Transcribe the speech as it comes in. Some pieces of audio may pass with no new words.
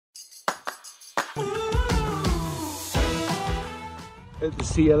At the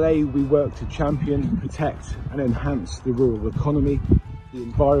CLA, we work to champion, protect and enhance the rural economy, the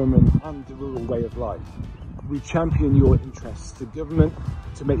environment and the rural way of life. We champion your interests to government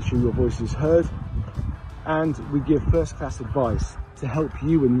to make sure your voice is heard, and we give first-class advice to help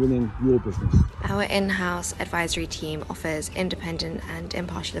you in running your business. Our in-house advisory team offers independent and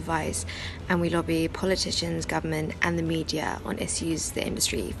impartial advice, and we lobby politicians, government and the media on issues the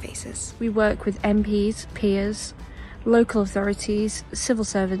industry faces. We work with MPs, peers, local authorities, civil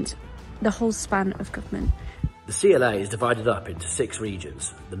servants, the whole span of government. The CLA is divided up into 6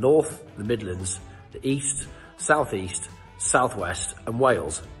 regions: the North, the Midlands, the East, South East, South West and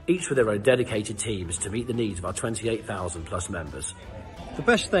Wales, each with their own dedicated teams to meet the needs of our 28,000 plus members. The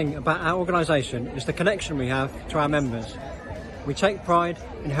best thing about our organisation is the connection we have to our members. We take pride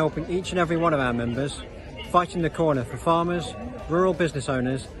in helping each and every one of our members, fighting the corner for farmers, rural business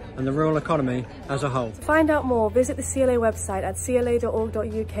owners and the rural economy as a whole. To find out more, visit the CLA website at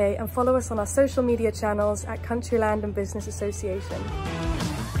cla.org.uk and follow us on our social media channels at Countryland and Business Association.